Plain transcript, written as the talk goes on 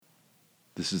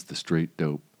This is the Straight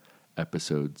Dope,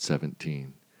 episode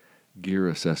 17, Gear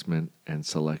Assessment and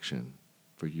Selection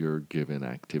for Your Given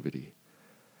Activity.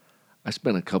 I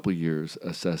spent a couple years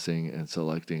assessing and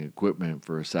selecting equipment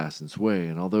for Assassin's Way,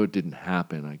 and although it didn't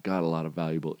happen, I got a lot of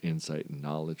valuable insight and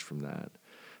knowledge from that.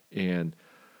 And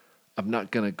I'm not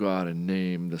going to go out and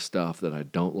name the stuff that I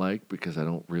don't like because I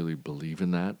don't really believe in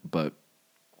that, but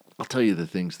I'll tell you the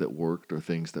things that worked or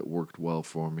things that worked well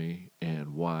for me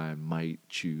and why I might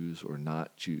choose or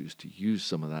not choose to use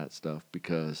some of that stuff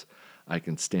because I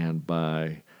can stand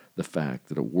by the fact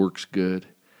that it works good.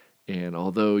 And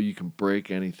although you can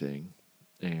break anything,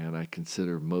 and I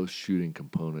consider most shooting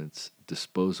components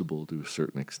disposable to a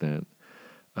certain extent,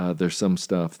 there's some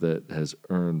stuff that has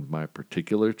earned my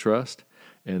particular trust,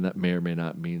 and that may or may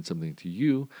not mean something to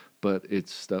you, but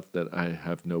it's stuff that I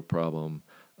have no problem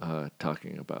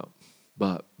talking about.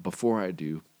 But before I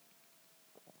do,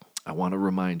 I want to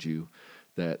remind you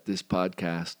that this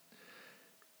podcast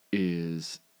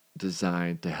is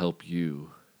designed to help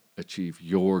you achieve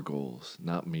your goals,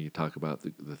 not me talk about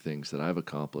the things that I've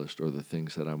accomplished or the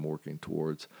things that I'm working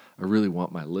towards. I really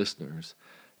want my listeners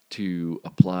to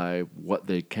apply what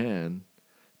they can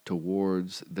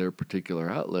towards their particular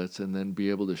outlets and then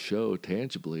be able to show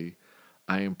tangibly,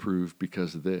 I improved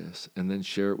because of this, and then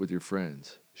share it with your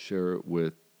friends, share it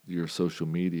with your social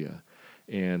media.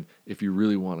 And if you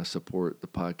really want to support the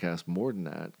podcast more than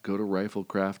that, go to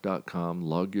riflecraft.com,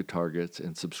 log your targets,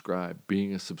 and subscribe.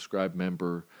 Being a subscribed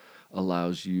member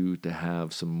allows you to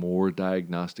have some more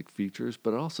diagnostic features,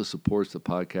 but it also supports the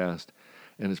podcast,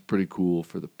 and it's pretty cool.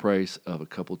 For the price of a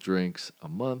couple drinks a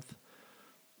month,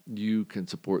 you can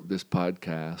support this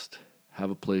podcast,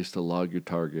 have a place to log your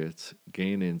targets,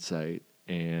 gain insight,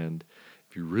 and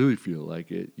if you really feel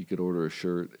like it, you could order a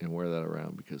shirt and wear that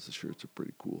around because the shirts are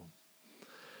pretty cool.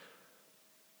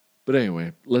 But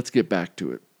anyway, let's get back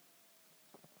to it.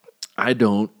 I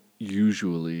don't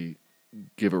usually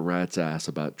give a rat's ass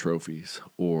about trophies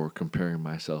or comparing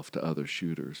myself to other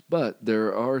shooters, but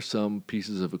there are some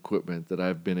pieces of equipment that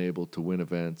I've been able to win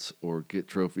events or get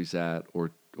trophies at,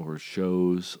 or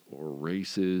shows or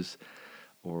races,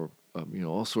 or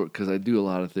all sorts, because I do a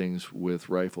lot of things with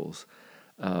rifles.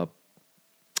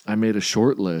 I made a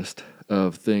short list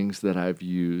of things that I've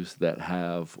used that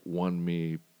have won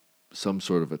me some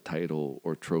sort of a title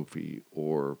or trophy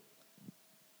or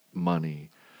money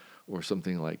or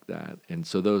something like that. And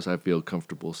so those I feel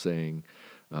comfortable saying,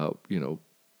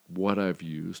 what I've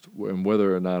used, and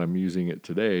whether or not I'm using it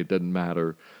today, doesn't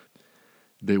matter.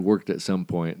 They worked at some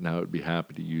point, and I would be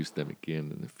happy to use them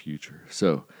again in the future.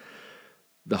 So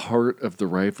the heart of the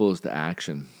rifle is the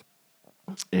action.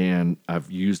 And I've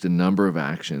used a number of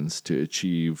actions to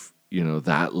achieve,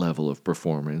 that level of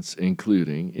performance,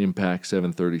 including Impact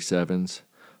 737s,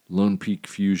 Lone Peak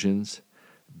Fusions,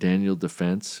 Daniel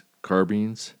Defense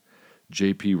carbines,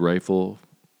 JP rifle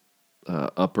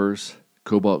uppers,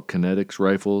 Cobalt Kinetics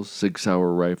rifles, Sig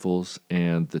Sauer rifles,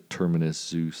 and the Terminus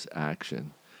Zeus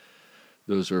action.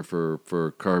 Those are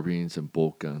for carbines and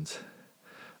bolt guns.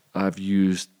 I've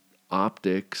used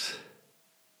optics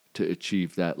to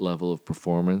achieve that level of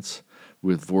performance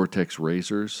with Vortex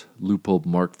Razors, Leupold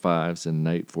Mark Vs, and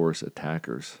Night Force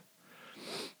Attackers.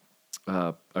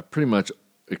 I pretty much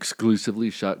exclusively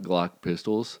shot Glock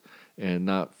pistols, and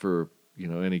not for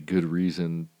any good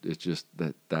reason. It's just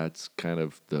that's kind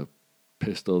of the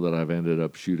pistol that I've ended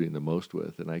up shooting the most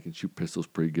with, and I can shoot pistols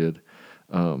pretty good.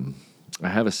 I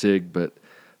have a SIG, but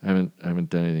I haven't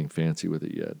done anything fancy with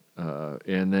it yet.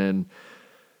 And then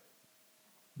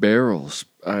barrels.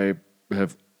 I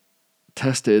have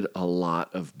tested a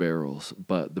lot of barrels,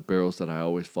 but the barrels that I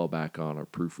always fall back on are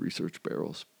Proof Research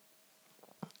barrels.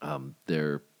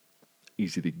 They're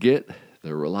easy to get,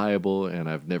 they're reliable, and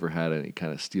I've never had any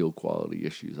kind of steel quality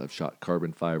issues. I've shot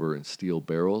carbon fiber and steel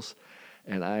barrels,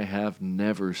 and I have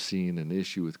never seen an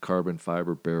issue with carbon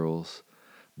fiber barrels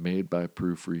made by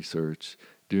Proof Research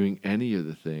doing any of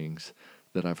the things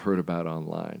that I've heard about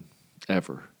online,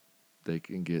 ever. They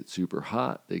can get super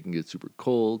hot, they can get super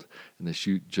cold, and they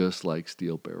shoot just like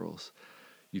steel barrels.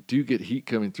 You do get heat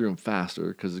coming through them faster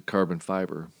because of carbon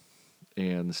fiber,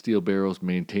 and the steel barrels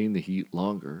maintain the heat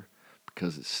longer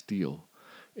because it's steel.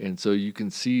 And so you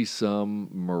can see some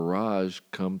mirage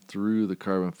come through the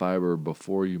carbon fiber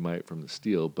before you might from the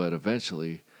steel, but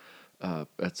eventually,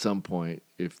 at some point,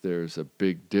 if there's a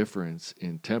big difference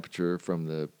in temperature from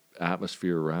the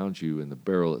atmosphere around you and the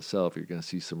barrel itself, you're going to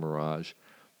see some mirage.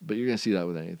 But you're going to see that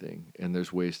with anything, and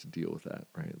there's ways to deal with that,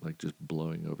 right? Like just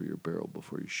blowing over your barrel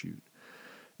before you shoot.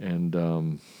 And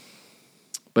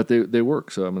but they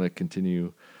work, so I'm going to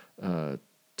continue to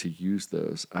use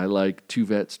those. I like Two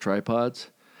Vets tripods.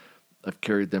 I've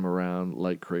carried them around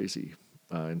like crazy.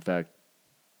 In fact,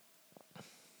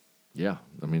 yeah,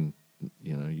 I mean,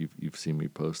 you've seen me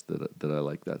post that I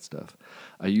like that stuff.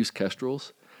 I use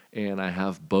Kestrels, and I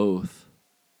have both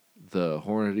the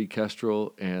Hornady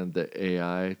Kestrel and the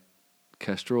AI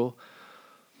Kestrel.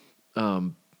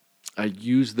 I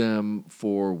use them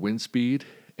for wind speed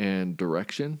and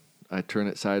direction. I turn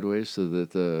it sideways so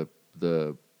that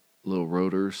the little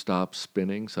rotor stops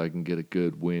spinning, so I can get a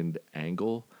good wind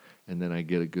angle, and then I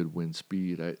get a good wind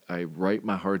speed. I write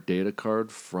my hard data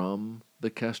card from the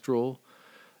Kestrel,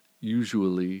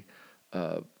 usually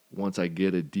once I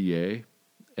get a DA,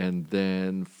 and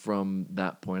then from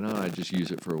that point on, I just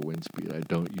use it for a wind speed. I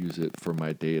don't use it for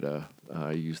my data.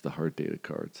 I use the hard data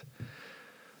cards.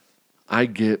 I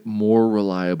get more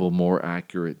reliable, more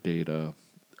accurate data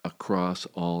across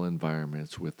all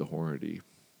environments with the Hornady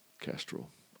Kestrel.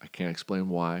 I can't explain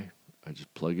why. I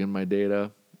just plug in my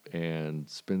data and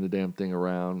spin the damn thing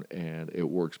around, and it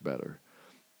works better.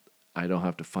 I don't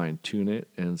have to fine tune it,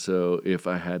 and so if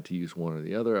I had to use one or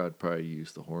the other, I'd probably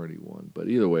use the Hornady one. But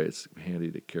either way, it's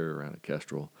handy to carry around a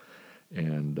Kestrel.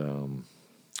 And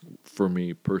for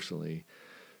me personally,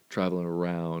 traveling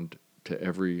around to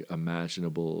every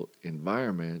imaginable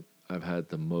environment, I've had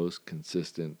the most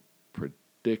consistent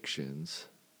predictions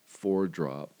for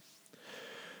drop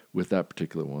with that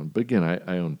particular one. But again,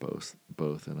 I own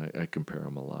both, and I compare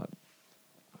them a lot.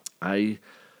 I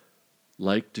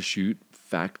like to shoot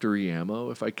factory ammo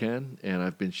if I can, and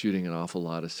I've been shooting an awful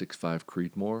lot of 6.5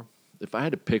 Creedmoor. If I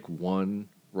had to pick one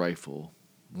rifle,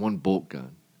 one bolt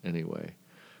gun anyway,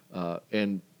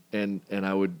 and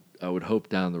I would hope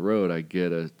down the road I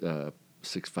get a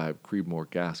 6.5 Creedmoor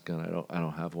gas gun. I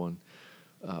don't have one,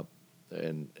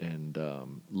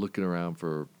 and looking around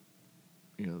for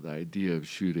the idea of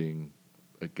shooting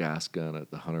a gas gun at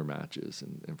the hunter matches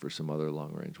and for some other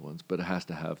long range ones, but it has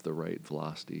to have the right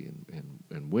velocity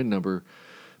and wind number.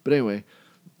 But anyway,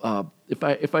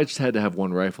 if I just had to have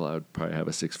one rifle, I would probably have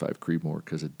a 6.5 Creedmoor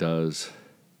because it does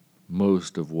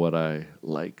most of what I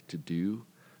like to do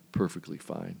perfectly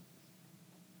fine.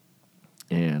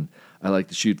 And I like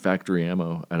to shoot factory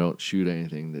ammo. I don't shoot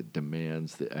anything that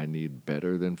demands that I need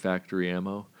better than factory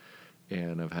ammo.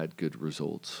 And I've had good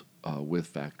results with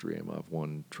factory ammo. I've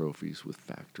won trophies with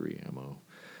factory ammo,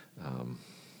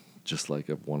 just like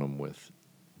I've won them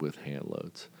with hand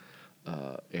loads.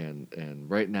 And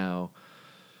right now,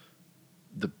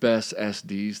 the best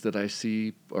SDs that I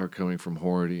see are coming from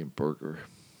Hornady and Berger.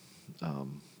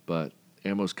 But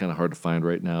ammo's kind of hard to find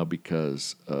right now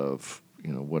because of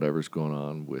whatever's going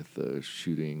on with the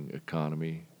shooting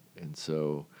economy, and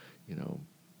so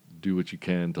do what you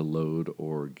can to load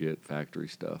or get factory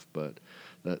stuff, but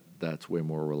that's way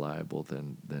more reliable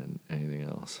than anything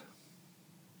else.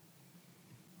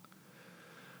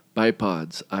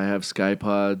 Bipods. I have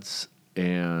Skypods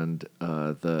and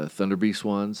the Thunder Beast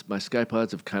ones. My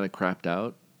Skypods have kind of crapped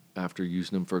out after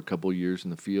using them for a couple years in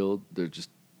the field. They're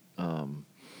just,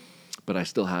 but I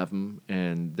still have them,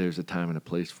 and there's a time and a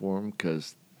place for them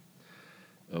because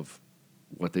of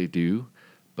what they do.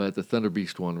 But the Thunder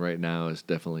Beast one right now is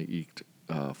definitely eked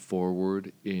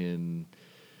forward in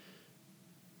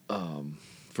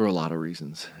for a lot of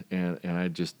reasons, and I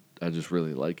just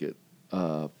really like it.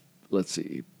 Let's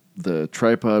see. The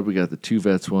tripod, we got the Two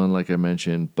Vets one, like I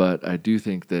mentioned, but I do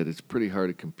think that it's pretty hard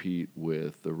to compete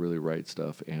with the Really Right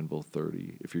Stuff Anvil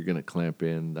 30. If you're going to clamp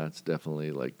in, that's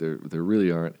definitely like there really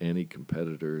aren't any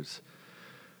competitors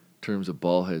in terms of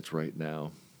ball heads right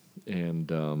now.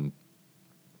 And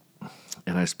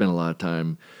I spent a lot of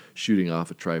time shooting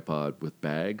off a tripod with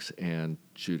bags and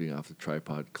shooting off the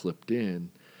tripod clipped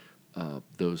in.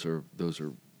 Those are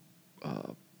the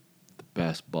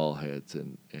best ball heads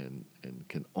and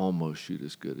can almost shoot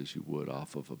as good as you would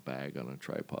off of a bag on a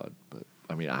tripod. But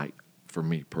I mean, for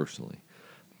me personally,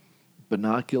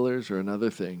 binoculars are another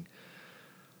thing.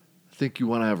 I think you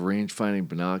want to have range finding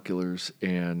binoculars,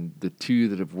 and the two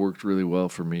that have worked really well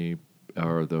for me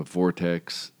are the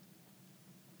Vortex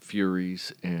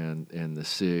Furies and the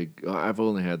SIG. I've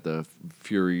only had the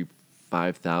Fury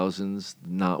 5000s,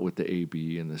 not with the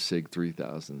AB, and the SIG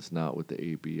 3000s, not with the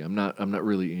AB. I'm not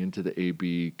really into the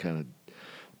AB kind of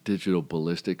digital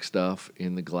ballistic stuff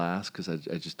in the glass because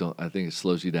I just don't. I think it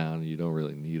slows you down and you don't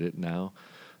really need it now.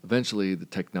 Eventually, the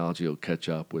technology will catch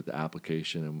up with the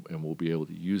application, and we'll be able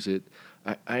to use it.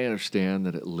 I understand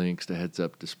that it links to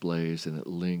heads-up displays and it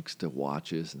links to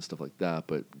watches and stuff like that,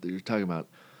 but you're talking about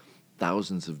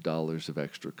thousands of dollars of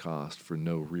extra cost for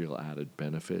no real added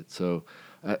benefit. So,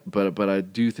 but I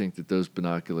do think that those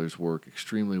binoculars work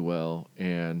extremely well,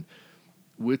 and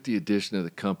with the addition of the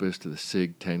compass to the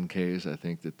SIG 10Ks, I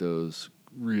think that those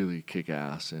really kick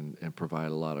ass and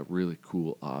provide a lot of really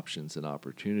cool options and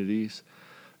opportunities.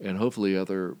 And hopefully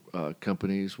other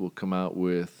companies will come out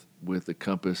with the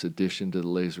compass addition to the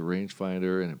laser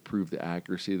rangefinder and improve the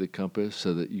accuracy of the compass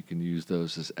so that you can use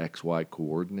those as XY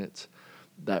coordinates.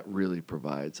 That really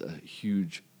provides a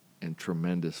huge and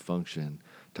tremendous function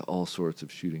to all sorts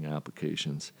of shooting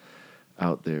applications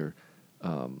out there.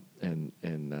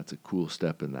 And that's a cool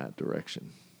step in that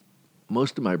direction.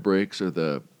 Most of my brakes are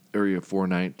the Area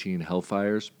 419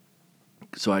 Hellfires,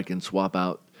 so I can swap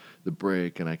out the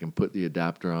brake and I can put the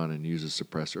adapter on and use a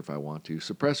suppressor if I want to.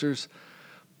 Suppressors,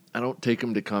 I don't take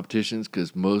them to competitions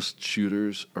because most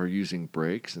shooters are using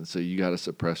brakes, and so you got a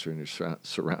suppressor and you're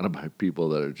surrounded by people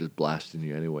that are just blasting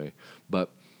you anyway.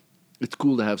 But it's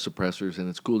cool to have suppressors, and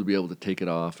it's cool to be able to take it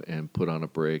off and put on a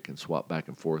brake and swap back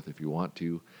and forth if you want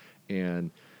to.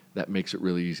 And that makes it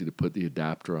really easy to put the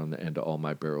adapter on the end of all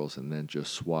my barrels and then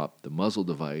just swap the muzzle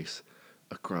device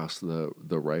across the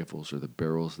rifles or the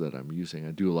barrels that I'm using.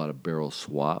 I do a lot of barrel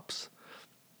swaps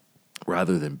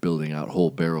rather than building out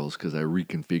whole barrels because I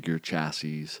reconfigure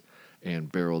chassis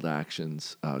and barreled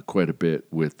actions quite a bit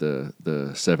with the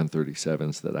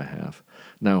 737s that I have.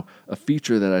 Now, a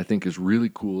feature that I think is really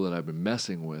cool that I've been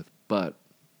messing with, but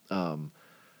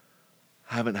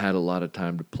haven't had a lot of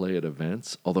time to play at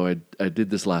events, although I did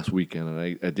this last weekend,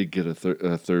 and I did get a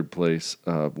third place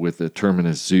with the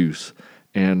Terminus Zeus.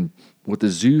 And what the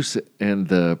Zeus and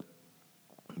the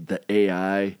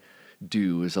AI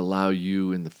do is allow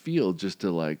you in the field just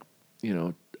to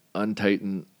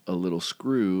untighten a little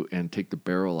screw and take the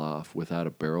barrel off without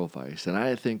a barrel vise. And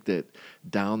I think that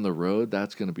down the road,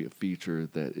 that's going to be a feature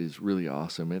that is really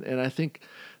awesome. And I think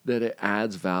that it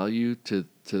adds value to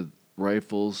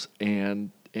rifles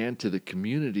and to the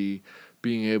community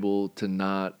being able to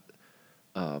not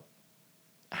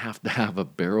have to have a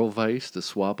barrel vise to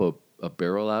swap a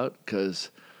barrel out because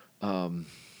you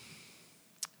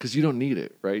don't need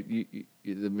it, right?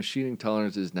 The machining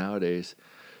tolerances nowadays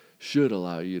should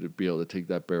allow you to be able to take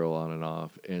that barrel on and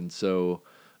off. And so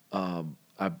I'm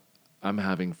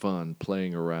having fun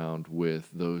playing around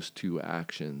with those two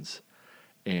actions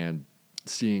and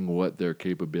seeing what their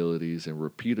capabilities and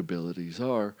repeatabilities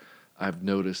are. I've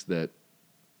noticed that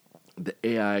the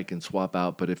AI can swap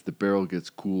out, but if the barrel gets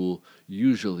cool,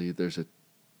 usually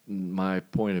my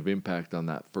point of impact on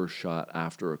that first shot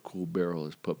after a cool barrel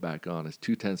is put back on is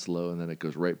 2/10 low, and then it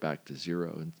goes right back to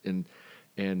zero.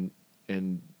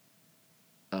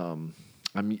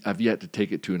 I've yet to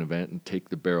take it to an event and take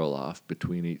the barrel off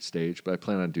between each stage, but I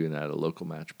plan on doing that at a local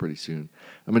match pretty soon.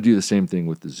 I'm gonna do the same thing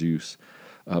with the Zeus,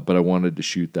 but I wanted to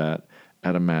shoot that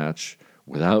at a match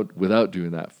without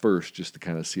doing that first, just to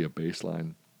kind of see a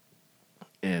baseline.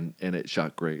 And it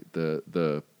shot great.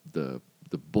 The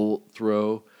bolt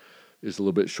throw is a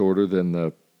little bit shorter than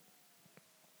the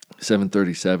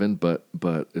 737, but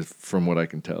from what I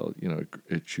can tell,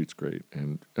 it shoots great.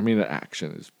 And I mean, the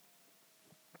action is,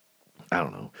 I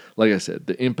don't know. Like I said,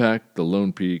 the Impact, the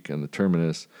Lone Peak, and the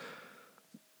Terminus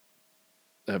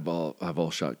have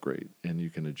all shot great, and you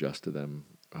can adjust to them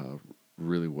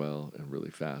really well and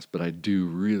really fast. But I do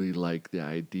really like the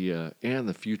idea and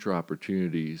the future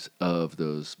opportunities of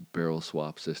those barrel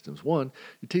swap systems. One,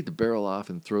 you take the barrel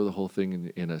off and throw the whole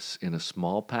thing in a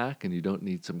small pack, and you don't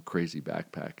need some crazy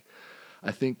backpack.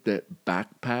 I think that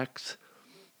backpacks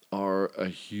are a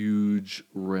huge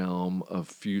realm of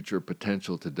future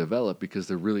potential to develop because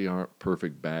there really aren't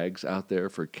perfect bags out there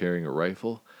for carrying a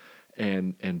rifle.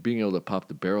 And being able to pop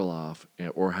the barrel off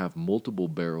or have multiple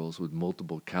barrels with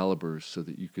multiple calibers so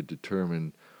that you could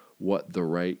determine what the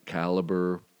right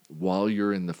caliber while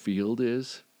you're in the field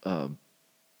is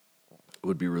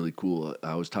would be really cool.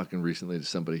 I was talking recently to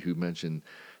somebody who mentioned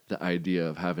the idea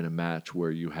of having a match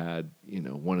where you had,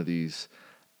 one of these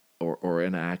or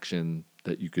an action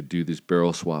that you could do these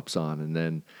barrel swaps on. And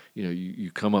then,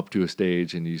 you come up to a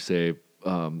stage and you say,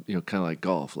 kind of like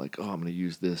golf, like, oh, I'm going to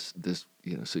use this,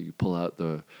 so you pull out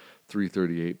the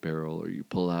 338 barrel or you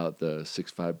pull out the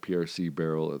 6.5 PRC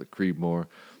barrel or the Creedmoor.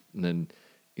 And then,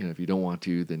 if you don't want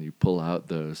to, then you pull out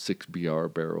the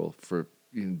 6BR barrel for,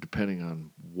 depending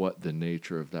on what the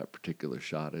nature of that particular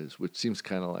shot is, which seems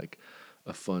kind of like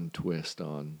a fun twist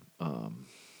on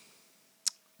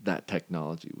that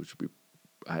technology, which would be,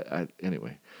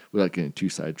 anyway, without getting too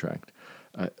sidetracked.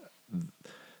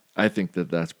 I think that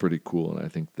that's pretty cool, and I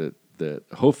think that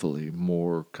hopefully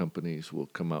more companies will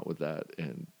come out with that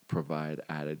and provide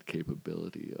added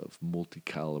capability of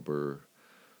multi-caliber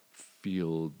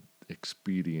field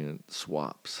expedient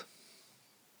swaps.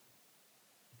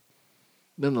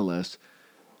 Nonetheless,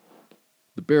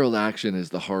 the barreled action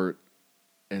is the heart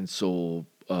and soul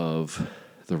of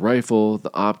The rifle,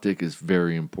 the optic is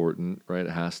very important, right?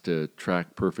 It has to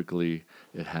track perfectly.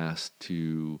 It has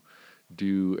to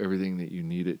do everything that you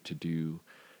need it to do.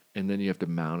 And then you have to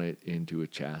mount it into a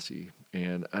chassis.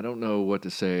 And I don't know what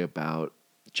to say about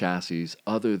chassis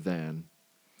other than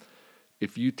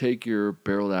if you take your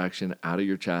barreled action out of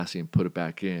your chassis and put it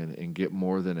back in and get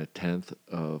more than 1/10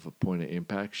 of a point of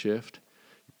impact shift,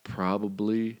 you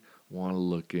probably want to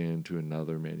look into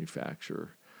another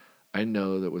manufacturer. I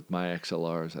know that with my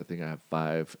XLRs, I think I have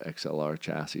 5 XLR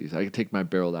chassis. I can take my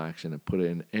barreled action and put it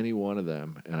in any one of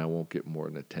them, and I won't get more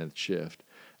than 1/10 shift.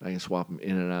 And I can swap them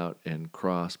in and out and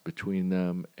cross between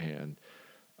them, and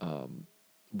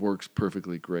works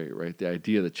perfectly great, right? The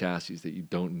idea of the chassis is that you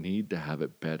don't need to have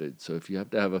it bedded. So if you have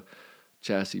to have a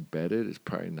chassis bedded, it's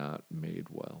probably not made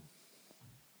well.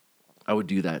 I would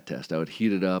do that test. I would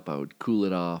heat it up, I would cool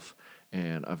it off,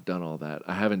 and I've done all that.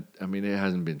 It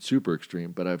hasn't been super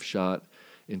extreme, but I've shot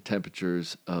in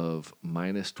temperatures of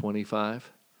minus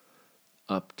 25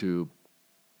 up to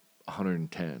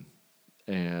 110.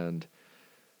 And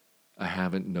I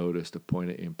haven't noticed a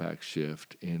point of impact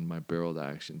shift in my barreled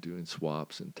action doing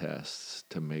swaps and tests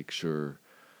to make sure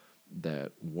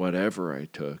that whatever I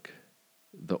took,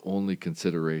 the only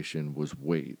consideration was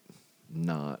weight,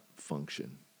 not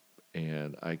function.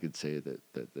 And I could say that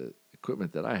the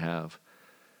equipment that I have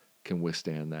can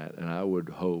withstand that, and I would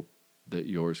hope that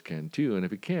yours can too. And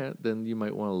if it can't, then you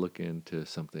might want to look into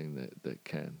something that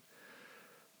can.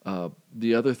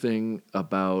 The other thing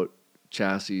about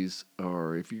chassis,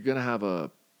 or if you're going to have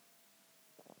a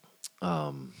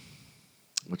a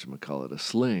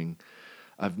sling,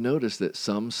 I've noticed that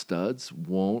some studs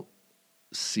won't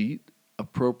seat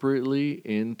appropriately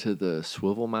into the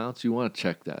swivel mounts. You want to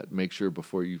check that. Make sure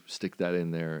before you stick that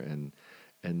in there, and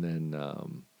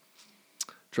then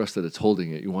trust that it's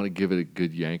holding it. You want to give it a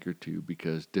good yank or two,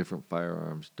 because different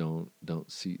firearms don't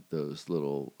seat those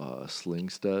little sling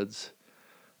studs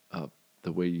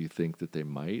the way you think that they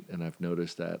might. And I've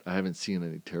noticed that. I haven't seen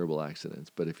any terrible accidents,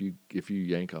 but if you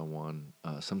yank on one,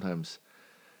 sometimes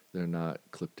they're not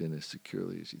clipped in as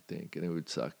securely as you think, and it would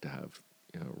suck to have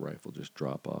a rifle just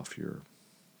drop off your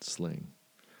sling.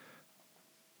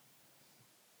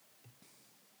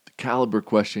 The caliber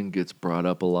question gets brought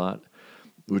up a lot,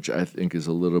 which I think is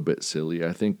a little bit silly.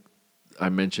 I think I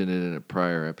mentioned it in a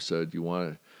prior episode.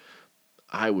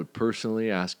 I would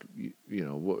personally ask,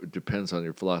 what depends on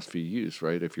your philosophy of use,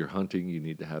 right? If you're hunting, you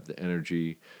need to have the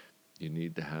energy, you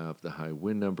need to have the high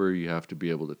win number, you have to be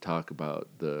able to talk about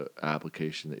the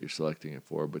application that you're selecting it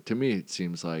for. But to me, it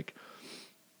seems like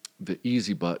the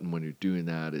easy button when you're doing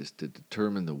that is to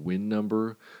determine the win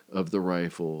number of the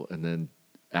rifle and then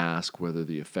ask whether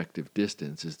the effective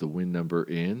distance is the win number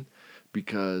in,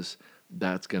 because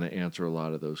that's going to answer a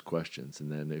lot of those questions.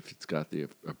 And then if it's got the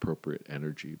appropriate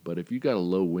energy. But if you got a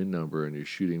low win number and you're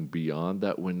shooting beyond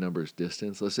that win number's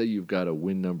distance, let's say you've got a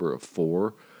win number of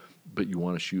 4, but you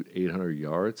want to shoot 800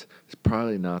 yards, it's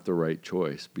probably not the right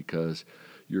choice, because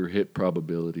your hit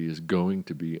probability is going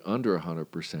to be under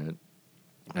 100%.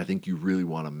 I think you really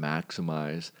want to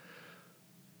maximize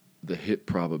the hit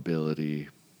probability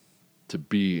to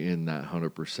be in that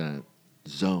 100%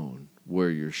 zone where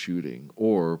you're shooting,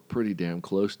 or pretty damn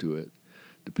close to it,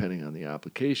 depending on the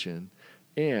application.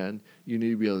 And you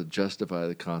need to be able to justify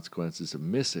the consequences of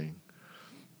missing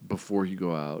before you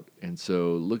go out. And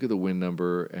so look at the win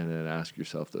number and then ask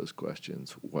yourself those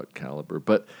questions. What caliber?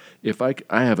 But if I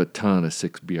have a ton of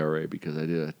 6 BRA, because I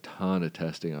did a ton of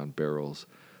testing on barrels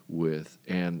with,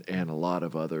 and a lot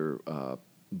of other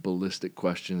ballistic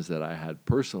questions that I had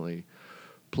personally,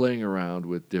 playing around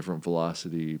with different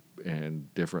velocity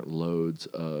and different loads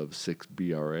of 6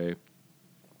 BRA.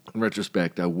 In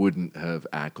retrospect, I wouldn't have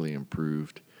actually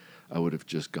improved. I would have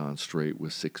just gone straight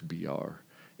with 6 BR.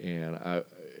 And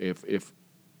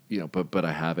but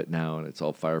I have it now, and it's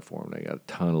all Fireform. I got a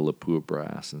ton of Lapua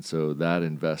brass, and so that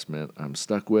investment I'm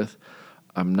stuck with.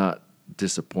 I'm not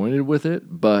disappointed with it,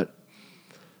 but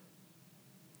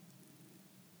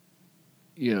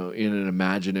in an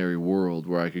imaginary world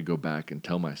where I could go back and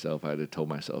tell myself, I'd have told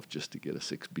myself just to get a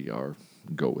 6 BR,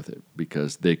 go with it,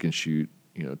 because they can shoot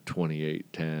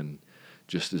 28-10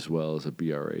 just as well as a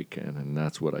BRA can, and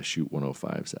that's what I shoot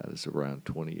 105s at, is around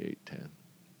 28-10,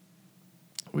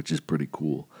 which is pretty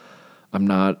cool. I'm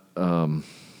not.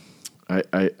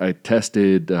 I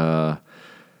tested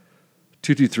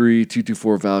 223,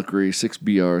 224 Valkyrie, 6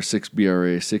 BR, 6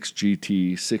 BRA, 6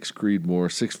 GT, 6 Creedmoor,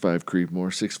 6.5 Creedmoor,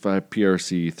 6.5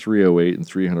 PRC, 308, and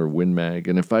 300 Win Mag.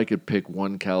 And if I could pick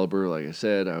one caliber, like I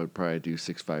said, I would probably do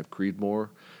 6.5 Creedmoor.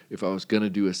 If I was going to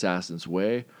do Assassin's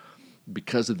Way,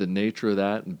 Because of the nature of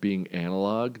that and being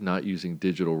analog, not using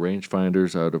digital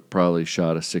rangefinders, I would have probably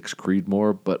shot a 6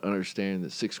 Creedmoor, but understanding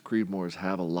that 6 Creedmoors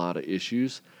have a lot of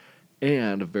issues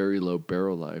and a very low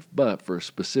barrel life. But for a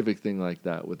specific thing like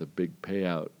that with a big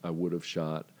payout, I would have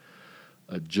shot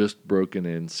a just broken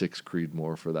in 6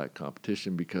 Creedmoor for that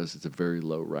competition because it's a very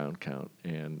low round count.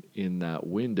 And in that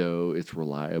window, it's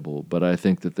reliable. But I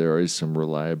think that there is some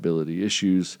reliability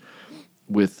issues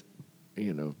with,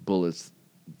 bullets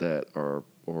that are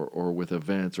or with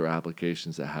events or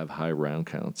applications that have high round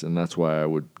counts, and that's why I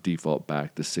would default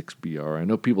back to 6BR. I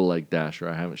know people like Dasher.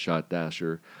 I haven't shot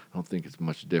Dasher. I don't think it's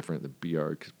much different than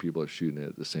BR because people are shooting it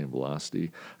at the same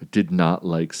velocity. I did not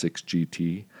like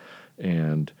 6GT,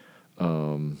 and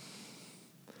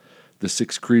the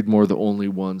 6 Creedmoor, the only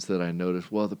ones that I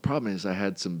noticed. Well, the problem is I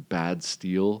had some bad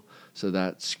steel, so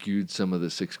that skewed some of the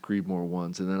 6 Creedmoor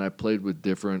ones, and then I played with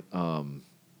different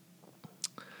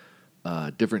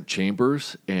different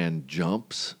chambers and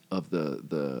jumps of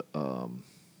the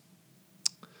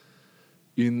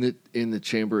in the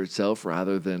chamber itself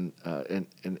rather than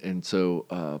and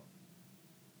so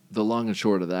the long and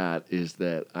short of that is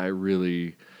that I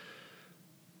really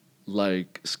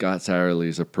like Scott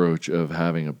Satterley's approach of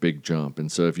having a big jump.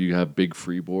 And so if you have big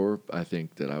free bore, I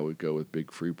think that I would go with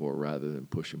big free bore rather than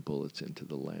pushing bullets into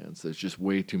the lands. There's just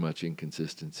way too much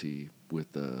inconsistency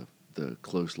with the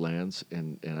close lands,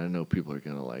 and I know people are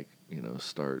gonna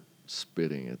start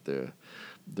spitting at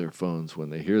their phones when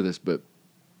they hear this, but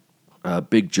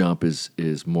big jump is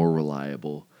more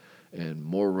reliable, and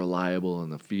more reliable in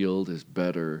the field is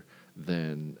better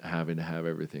than having to have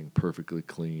everything perfectly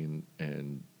clean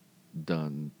and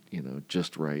done,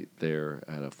 just right there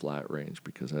at a flat range,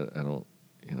 because I don't,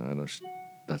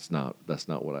 that's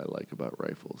not what I like about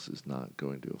rifles, is not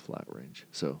going to a flat range.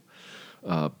 So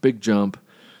big jump,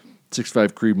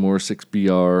 6.5 Creedmoor,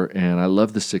 6BR, and I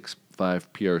love the 6.5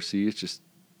 PRC. It's just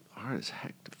hard as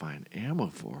heck to find ammo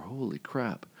for. Holy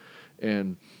crap.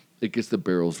 And it gets the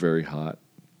barrels very hot.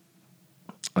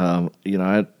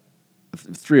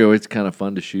 308's kind of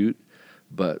fun to shoot,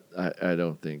 but I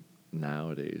don't think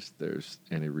nowadays there's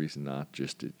any reason not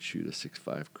just to shoot a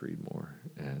 6.5 Creedmoor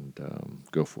and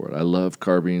go for it. I love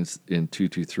carbines in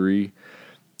 223,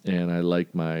 and I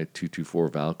like my 224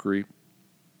 Valkyrie.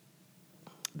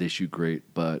 They shoot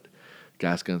great, but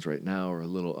gas guns right now are a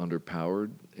little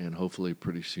underpowered, and hopefully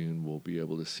pretty soon we'll be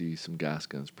able to see some gas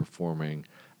guns performing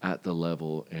at the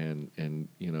level and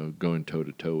going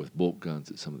toe-to-toe with bolt guns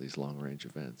at some of these long-range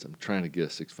events. I'm trying to get a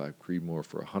 6.5 Creedmoor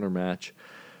for a hunter match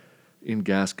in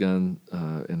gas gun,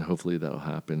 and hopefully that'll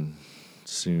happen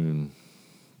soon.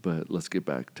 But let's get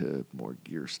back to more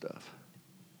gear stuff.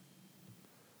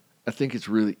 I think it's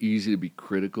really easy to be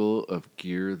critical of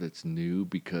gear that's new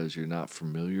because you're not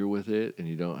familiar with it and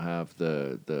you don't have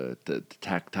the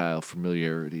tactile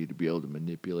familiarity to be able to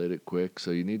manipulate it quick. So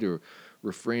you need to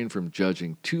refrain from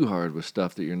judging too hard with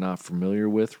stuff that you're not familiar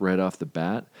with right off the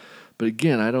bat. But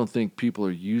again, I don't think people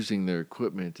are using their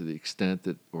equipment to the extent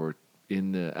that, or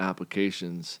in the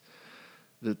applications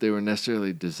that they were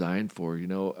necessarily designed for.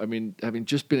 I mean, having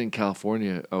just been in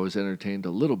California, I was entertained a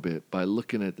little bit by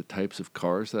looking at the types of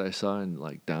cars that I saw in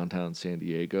like downtown San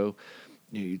Diego.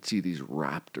 You'd see these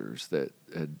Raptors that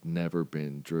had never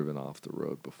been driven off the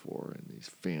road before, and these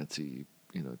fancy,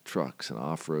 trucks and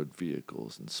off-road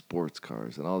vehicles and sports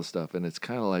cars and all this stuff. And it's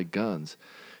kind of like guns.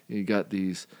 You got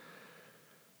these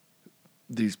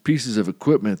pieces of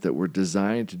equipment that were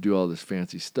designed to do all this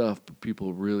fancy stuff, but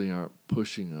people really aren't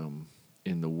pushing them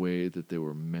in the way that they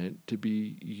were meant to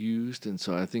be used. And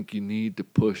so I think you need to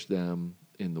push them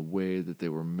in the way that they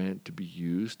were meant to be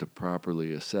used to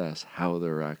properly assess how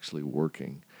they're actually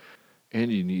working.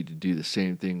 And you need to do the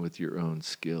same thing with your own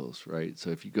skills, right? So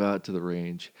if you go out to the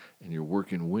range and you're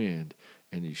working wind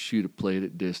and you shoot a plate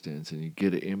at distance and you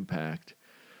get an impact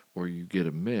or you get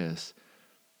a miss,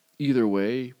 either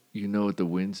way, you know what the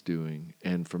wind's doing.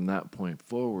 And from that point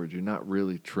forward, you're not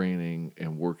really training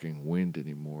and working wind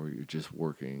anymore. You're just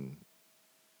working,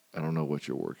 I don't know what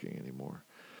you're working anymore.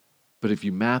 But if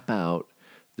you map out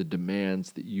the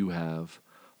demands that you have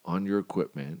on your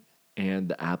equipment and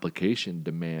the application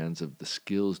demands of the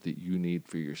skills that you need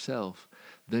for yourself,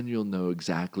 then you'll know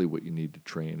exactly what you need to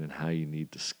train and how you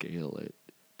need to scale it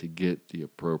to get the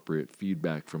appropriate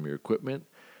feedback from your equipment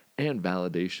and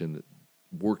validation that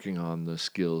working on the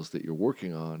skills that you're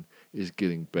working on is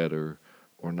getting better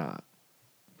or not.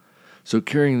 So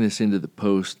carrying this into the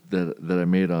post that I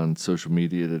made on social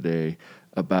media today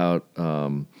about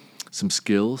some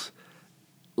skills,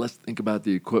 let's think about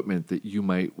the equipment that you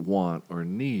might want or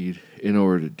need in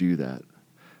order to do that.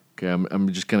 Okay,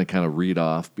 I'm just going to kind of read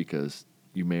off because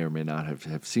you may or may not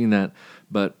have seen that,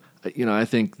 but I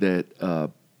think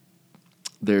that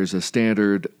there's a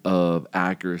standard of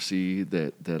accuracy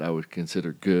that I would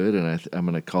consider good, and I'm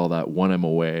going to call that 1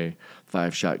 MOA,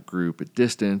 5-shot group at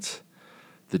distance.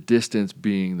 The distance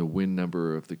being the win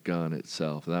number of the gun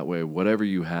itself. That way, whatever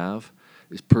you have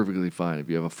is perfectly fine. If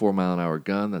you have a 4-mile-an-hour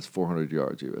gun, that's 400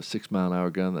 yards. If you have a 6-mile-an-hour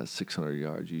gun, that's 600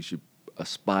 yards. You should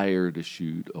aspire to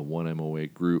shoot a 1 MOA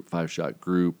group, 5-shot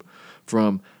group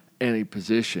from any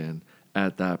position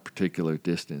at that particular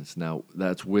distance. Now,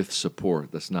 that's with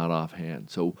support. That's not offhand.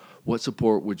 So what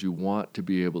support would you want to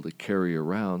be able to carry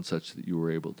around such that you were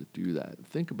able to do that?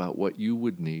 Think about what you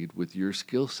would need with your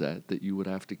skill set that you would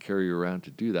have to carry around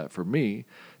to do that. For me,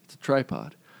 it's a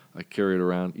tripod. I carry it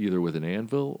around either with an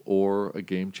anvil or a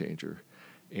game changer.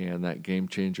 And that game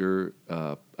changer,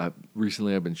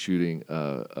 recently I've been shooting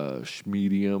a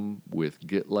medium with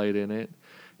Git Light in it,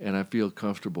 and I feel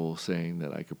comfortable saying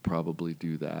that I could probably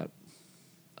do that,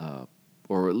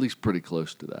 or at least pretty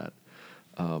close to that.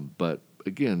 But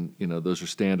again, those are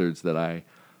standards that I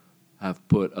have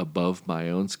put above my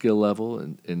own skill level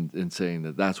and saying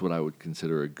that that's what I would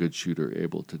consider a good shooter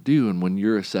able to do. And when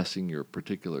you're assessing your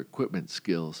particular equipment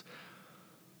skills,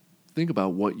 think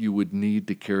about what you would need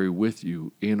to carry with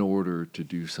you in order to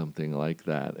do something like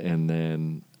that. And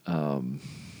then,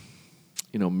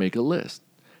 make a list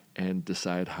and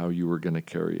decide how you were going to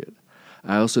carry it.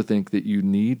 I also think that you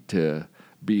need to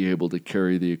be able to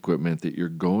carry the equipment that you're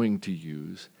going to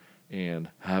use and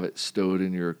have it stowed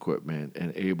in your equipment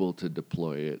and able to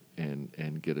deploy it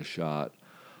and get a shot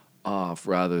off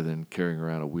rather than carrying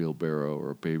around a wheelbarrow or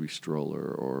a baby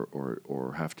stroller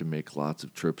or have to make lots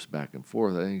of trips back and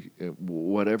forth. I think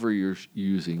whatever you're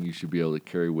using, you should be able to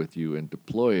carry with you and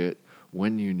deploy it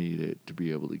when you need it to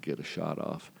be able to get a shot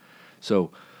off.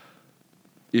 So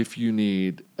if you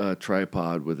need a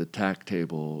tripod with a tack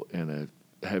table and a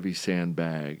heavy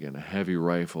sandbag and a heavy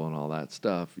rifle and all that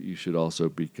stuff, you should also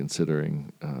be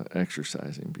considering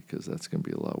exercising, because that's going to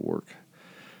be a lot of work.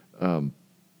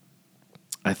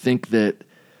 I think that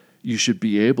you should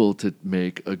be able to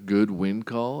make a good wind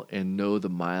call and know the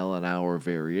mile-an-hour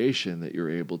variation that you're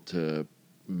able to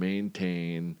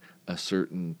maintain a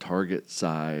certain target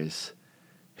size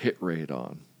hit rate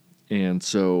on. And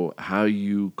so how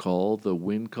you call the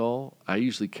wind call, I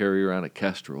usually carry around a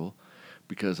Kestrel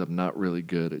because I'm not really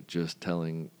good at just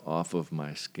telling off of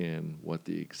my skin what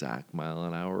the exact mile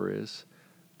an hour is,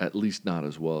 at least not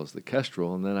as well as the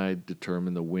Kestrel. And then I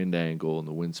determine the wind angle and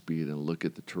the wind speed and look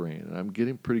at the terrain. And I'm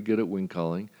getting pretty good at wind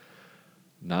calling,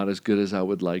 not as good as I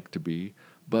would like to be,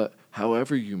 but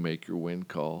however you make your wind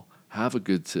call, have a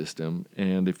good system,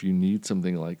 and if you need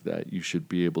something like that, you should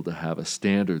be able to have a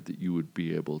standard that you would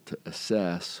be able to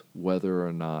assess whether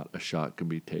or not a shot can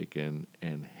be taken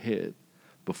and hit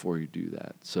before you do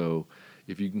that. So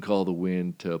if you can call the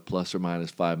wind to plus or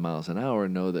minus 5 miles an hour,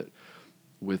 know that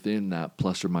within that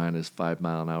plus or minus 5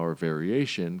 mile an hour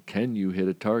variation, can you hit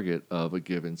a target of a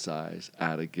given size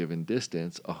at a given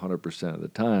distance 100% of the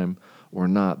time or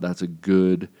not? That's a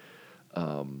good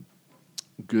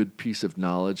piece of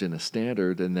knowledge and a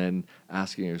standard. And then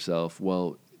asking yourself,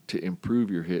 well, to improve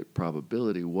your hit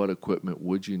probability, what equipment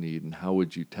would you need and how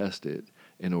would you test it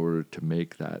in order to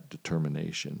make that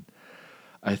determination?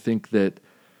 I think that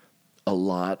a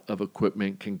lot of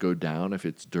equipment can go down if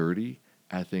it's dirty.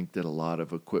 I think that a lot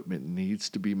of equipment needs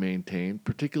to be maintained,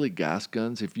 particularly gas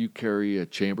guns. If you carry a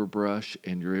chamber brush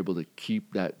and you're able to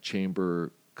keep that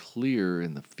chamber clear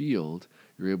in the field,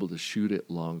 you're able to shoot it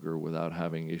longer without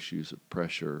having issues of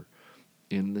pressure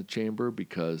in the chamber,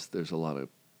 because there's a lot of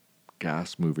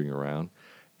gas moving around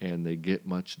and they get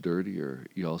much dirtier.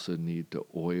 You also need to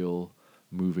oil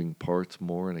moving parts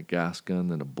more in a gas gun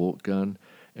than a bolt gun,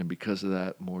 and because of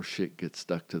that, more shit gets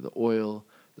stuck to the oil.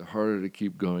 They're harder to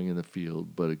keep going in the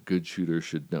field, but a good shooter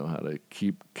should know how to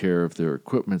keep care of their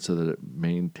equipment so that it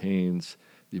maintains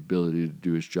the ability to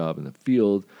do its job in the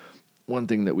field. One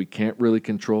thing that we can't really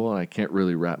control, and I can't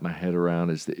really wrap my head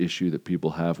around, is the issue that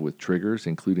people have with triggers,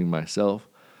 including myself.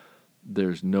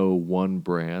 There's no one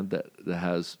brand that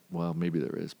has, well, maybe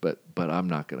there is, but I'm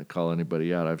not going to call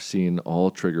anybody out. I've seen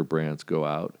all trigger brands go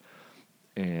out,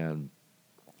 and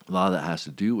a lot of that has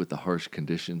to do with the harsh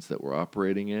conditions that we're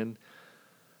operating in.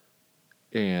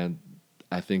 And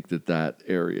I think that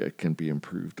area can be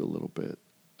improved a little bit.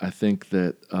 I think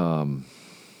that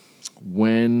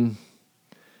when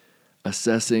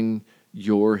assessing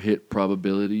your hit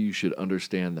probability, you should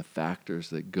understand the factors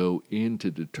that go into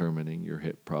determining your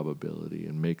hit probability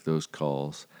and make those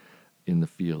calls in the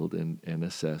field and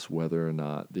assess whether or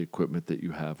not the equipment that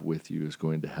you have with you is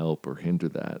going to help or hinder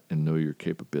that, and know your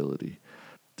capability.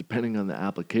 Depending on the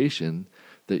application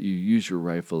that you use your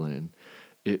rifle in,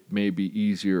 it may be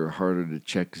easier or harder to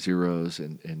check zeros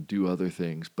and do other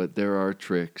things, but there are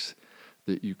tricks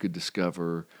that you could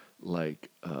discover, like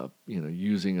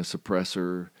using a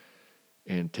suppressor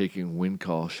and taking wind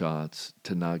call shots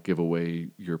to not give away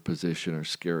your position or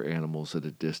scare animals at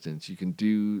a distance. You can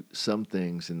do some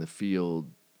things in the field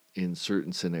in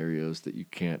certain scenarios that you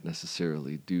can't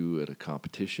necessarily do at a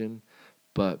competition,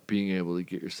 but being able to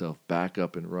get yourself back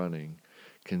up and running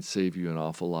can save you an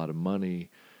awful lot of money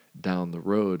down the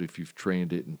road if you've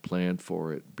trained it and planned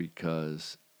for it,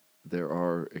 because there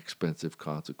are expensive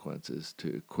consequences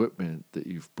to equipment that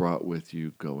you've brought with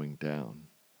you going down.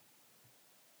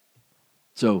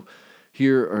 So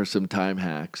here are some time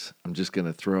hacks. I'm just going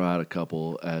to throw out a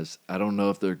couple, as I don't know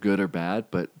if they're good or bad,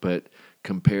 but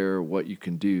compare what you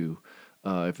can do.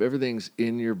 If everything's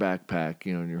in your backpack,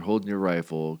 and you're holding your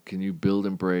rifle, can you build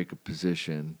and break a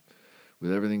position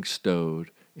with everything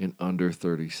stowed in under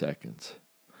 30 seconds?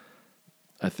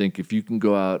 I think if you can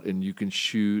go out and you can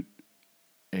shoot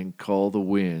and call the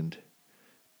wind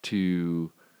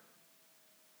to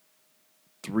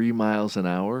 3 miles an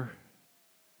hour,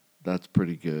 that's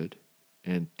pretty good.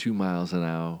 And 2 miles an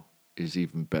hour is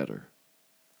even better.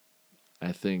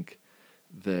 I think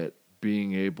that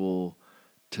being able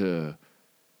to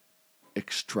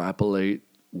extrapolate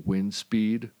wind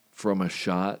speed from a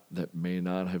shot that may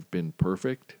not have been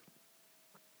perfect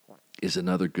is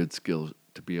another good skill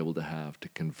to be able to have, to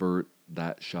convert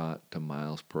that shot to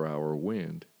miles per hour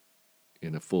wind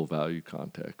in a full value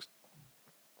context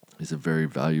is a very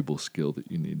valuable skill that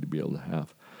you need to be able to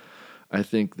have. I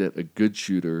think that a good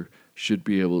shooter should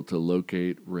be able to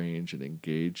locate, range, and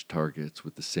engage targets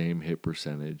with the same hit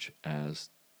percentage as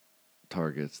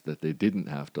targets that they didn't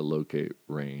have to locate,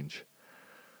 range,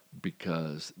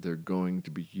 because they're going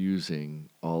to be using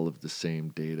all of the same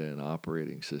data and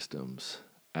operating systems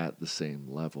at the same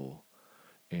level.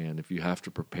 And if you have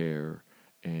to prepare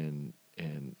and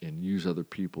use other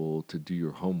people to do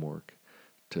your homework,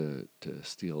 to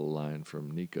steal a line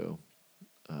from Nico,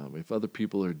 if other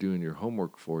people are doing your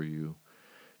homework for you,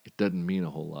 it doesn't mean a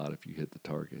whole lot if you hit the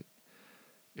target.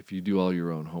 If you do all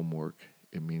your own homework,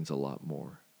 it means a lot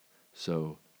more.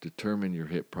 So determine your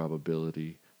hit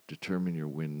probability, determine your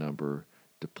win number,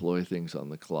 deploy things on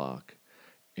the clock,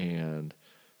 and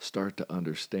start to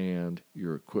understand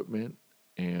your equipment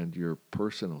and your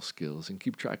personal skills and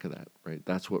keep track of that, right?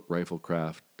 That's what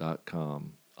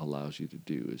riflecraft.com allows you to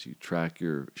do, is you track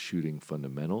your shooting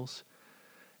fundamentals,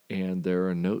 and there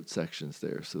are note sections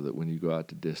there so that when you go out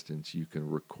to distance, you can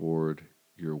record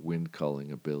your wind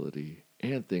calling ability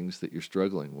and things that you're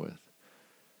struggling with,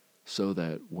 so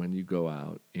that when you go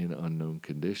out in unknown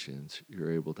conditions,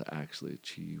 you're able to actually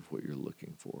achieve what you're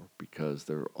looking for, because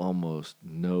there are almost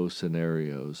no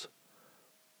scenarios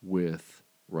with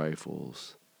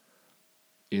rifles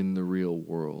in the real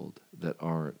world that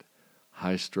aren't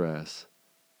high stress,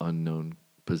 unknown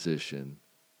position,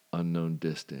 unknown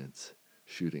distance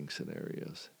shooting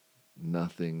scenarios.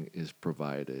 Nothing is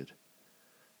provided,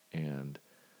 and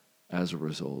as a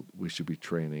result, we should be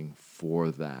training for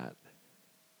that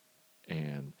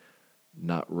and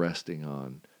not resting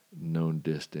on known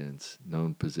distance,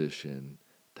 known position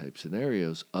type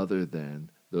scenarios, other than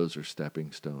those are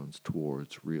stepping stones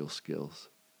towards real skills.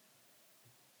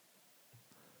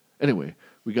 Anyway,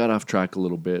 we got off track a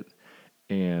little bit,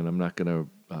 and I'm not going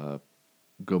to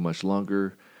go much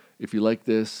longer. If you like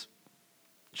this,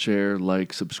 share,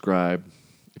 like, subscribe.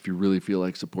 If you really feel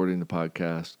like supporting the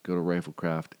podcast, go to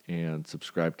Riflecraft and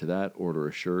subscribe to that. Order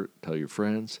a shirt, tell your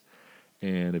friends.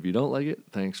 And if you don't like it,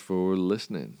 thanks for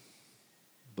listening.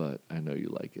 But I know you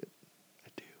like it.